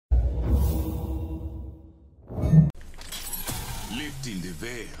Till the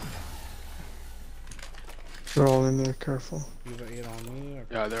veil. They're all in there, careful. You got 8 on me. Or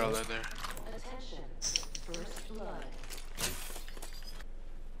Yeah, they're all in there. Attention. First blood.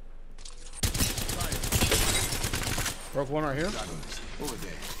 Broke one right here. Over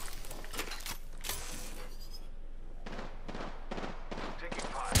there. Taking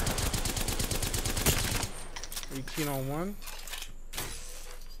fire. 18 on one.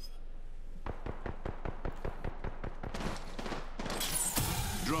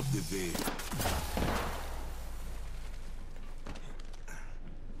 Drop the veil.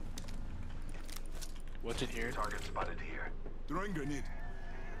 What's in here? Target spotted here. Throwing grenade.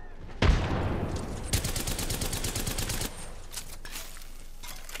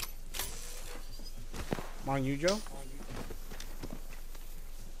 Come on, you, Joe.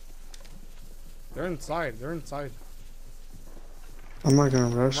 They're inside. They're inside. I'm not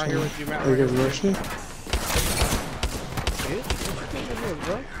gonna rush I'm right here them. with you, Matt. Are you Right guys here. rushing?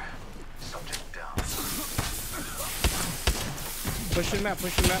 Bro. Subject down. Pushing Matt.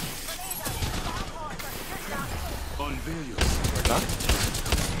 Pushing Matt. Unveil yourself. Done?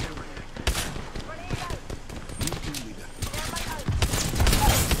 You kill leader.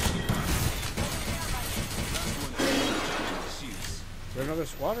 Shields. Is there another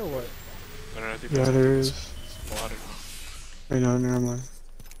squad or what? I don't know, I think Yeah, that's there is. water. I know, never mind.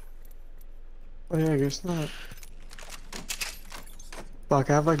 Oh yeah, I guess not. Fuck,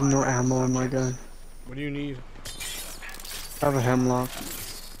 I have like no ammo in my gun. What do you need? I have a hemlock.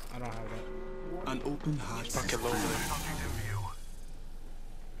 I don't have that. An open heart. Fucking low there. Subject in view.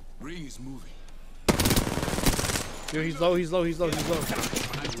 Ring is moving. Yo, he's low. He's low. He's low. He's low.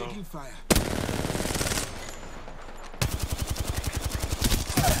 I'm taking fire.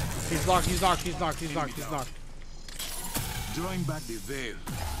 He's knocked. He's knocked. He's knocked. He's knocked. He's knocked. Drawing back the veil.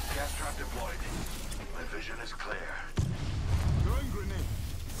 Gas trap deployed. My vision is clear. Throwing grenade.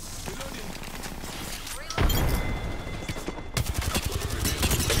 Reloading.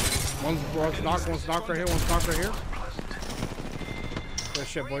 One's knocked. One's knocked right here. One's knocked right here. Pleasant. Good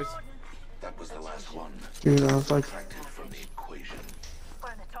shit, boys. That was the last one. Dude, I was like, Subtracted from the equation.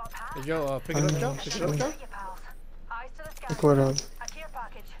 We're in the top half. Hey, Joe, pick it up, Joe. Pick it up, Joe. Your pals. Eyes to the sky. look what up. A care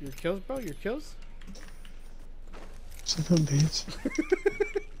package. Your kills, bro. Your kills. Son of a bitch.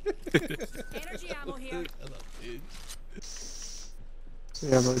 Energy ammo here.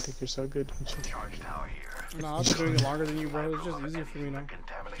 Yeah, but I think you're so good, don't you? Charge tower here. No, I've been doing it longer than you, bro. It's just easier for me now.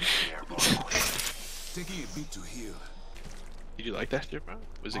 Contaminating the airborne. Taking a beat to heal. Did you like that shit, bro?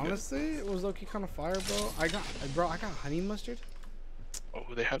 Was it Honestly, it was low-key kind of fire, bro. I got honey mustard. good?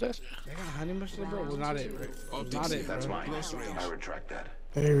 Oh, they have that? I got honey mustard, bro. It was not it, right? It was not it, That's bro. mine. Close range. I retract that.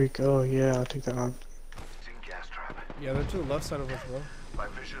 There we go. Yeah, I'll take that on. Using gas trap. Yeah, they're to the left side of us, bro. My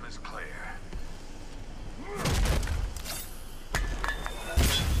vision is clear.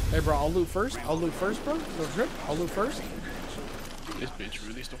 Hey, bro, I'll loot first. I'll loot first, bro. No trip. I'll loot first. This bitch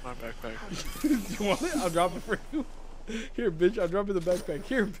really stole my backpack. You want it? I'll drop it for you. Here, bitch. I'll drop it in the backpack.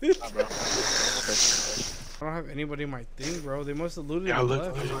 Here, bitch. Nah, bro. Okay. I don't have anybody in my thing, bro. They must have looted Yeah, and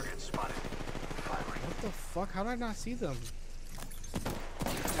look. left. Target spotted. Firing. What the fuck? How did I not see them?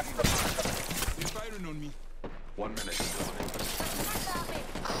 They're firing on me. 1 minute.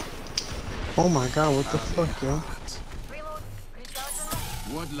 Oh my god, what the fuck, yo? Reload.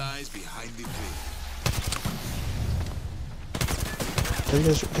 Recharging. What lies behind the veil? You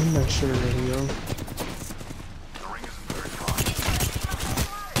guys are in that shit already, yo. The ring isn't very far.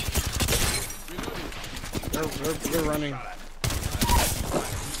 They're running.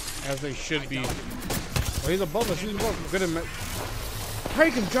 As they should be. Oh, he's above us. He's above us. Good at me.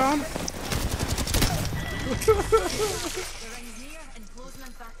 Take him, John. The ring's near and closing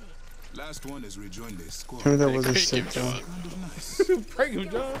in 30. Last one has rejoined their squad. Tell me that wasn't Great sick, game, though. John. Kind of nice. Break him,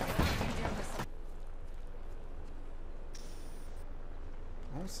 John.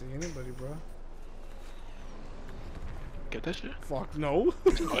 I don't see anybody, bro. Get that shit? Fuck no.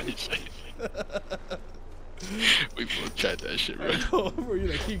 Oh, you say. We both tried that shit, bro. Oh, bro, you're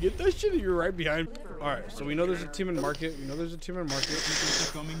like, can you get that shit? You're right behind. All right, so we know there's a team in market. We know there's a team in market. Things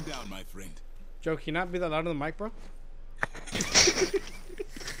are coming down, my friend. Joe, can you not be that loud on the mic, bro?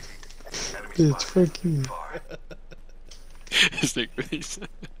 It's fucking. It's like really sad.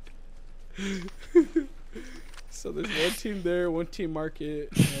 So there's one team there, one team market,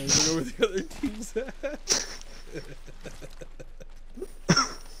 and we don't know where the other team's at.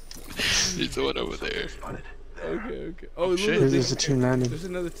 There's the one over there. Spotted. Okay. Oh, shit. look, There's a team landing. there's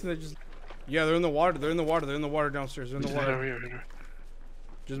another team that just. Yeah, they're in the water. They're in the water. They're in the water downstairs. They're in the Right over water. here, right here.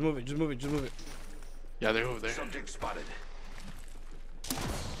 Just move it. Just move it. Just move it. Yeah, they're over there. Subject spotted.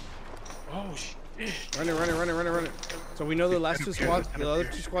 Oh, shit. Run it. So we know the last two squads, the other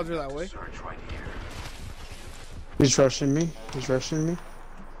two squads are that way. Search right here. He's rushing me.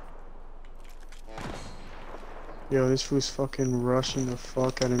 Yo, this fool's fucking rushing the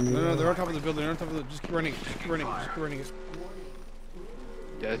fuck out of me. No, they're on top of the building. Just keep running. Just keep running it.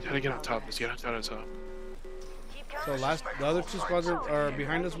 Yeah, try to get on top. Let's get on top. So the other two squads are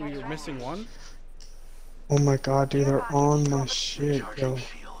behind us. We are missing one. Oh my god, dude, they're on my shit, yo.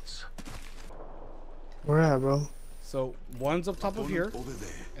 Shields. Where at, bro? So one's up top of here, Over there.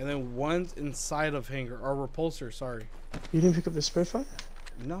 and then one's inside of hangar or repulsor. Sorry. You didn't pick up the Spitfire?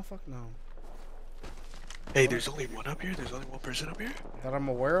 No, fuck no. Hey, there's only one up here. There's only one person up here. That I'm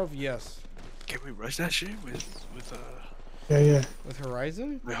aware of, yes. Can we rush that shit with Yeah. With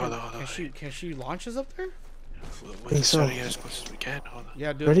Horizon? Wait, hold on. Can she launch us up there? Let's so. try to get as close as we can. Hold on.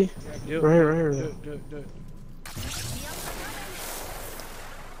 Yeah, do Ready? it. Do it. Right here. Do it.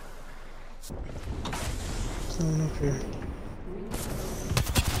 Someone up here.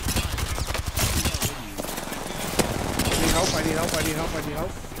 I need help.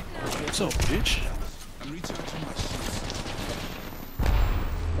 What's up, bitch? I'm recharging my shields.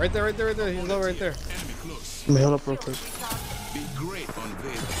 Right there. He's low right there. Enemy close. Let me hold up real quick. Be great on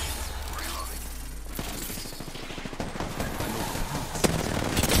Vader.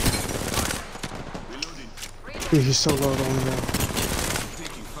 Reloading. Dude, he's so low, don't know.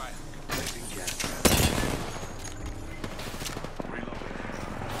 Taking fire.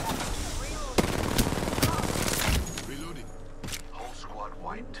 Reloading. Whole squad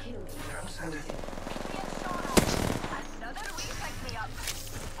wiped. Trap set. Another week picked me up.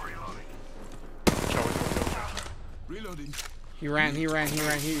 Reloading. Reloading. He ran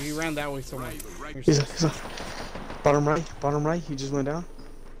that way somewhere. Right. He's up. Bottom right, he just went down.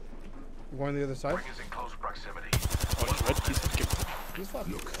 Going the other side. Ring is in close proximity. Oh, he's red. He's fucking. He's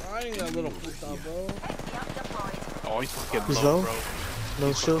fucking crying, that little puta, bro. Yep, deployed. Oh, he's fucking He's low, low? bro. No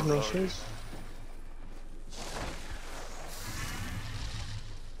He's shield, fucking no low. shields.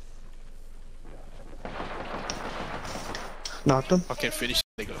 Knocked him. Fucking finish.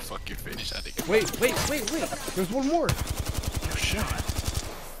 They gonna fucking finish that nigga. Wait. There's one more. Oh, shit.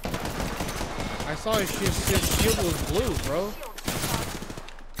 I saw his shield was blue, bro.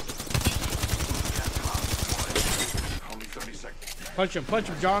 Only 30 seconds. Punch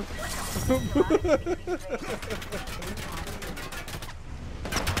him, John.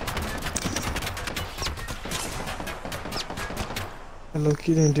 And look,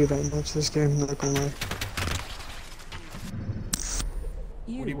 you didn't do that much this game, not gonna lie.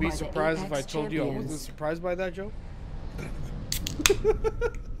 Would you be surprised if I told you I wasn't surprised by that, Joe?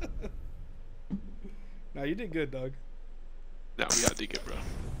 Nah, you did good, Doug. Nah, we gotta dig it, bro.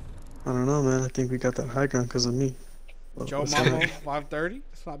 I don't know, man. I think we got that high ground because of me. Joe Mamo 530.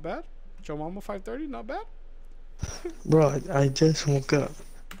 It's not bad. Joe Mamo 530. Not bad. Bro, I just woke up.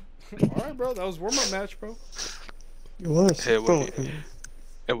 All right, bro. That was warm up match, bro. It was. Hey, Bro,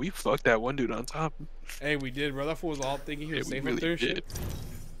 And we fucked that one dude on top. Hey, we did, bro. That fool was all thinking he was Yeah, we safe really up there. And did. shit.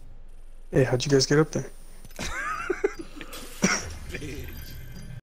 hey, how'd you guys get up there?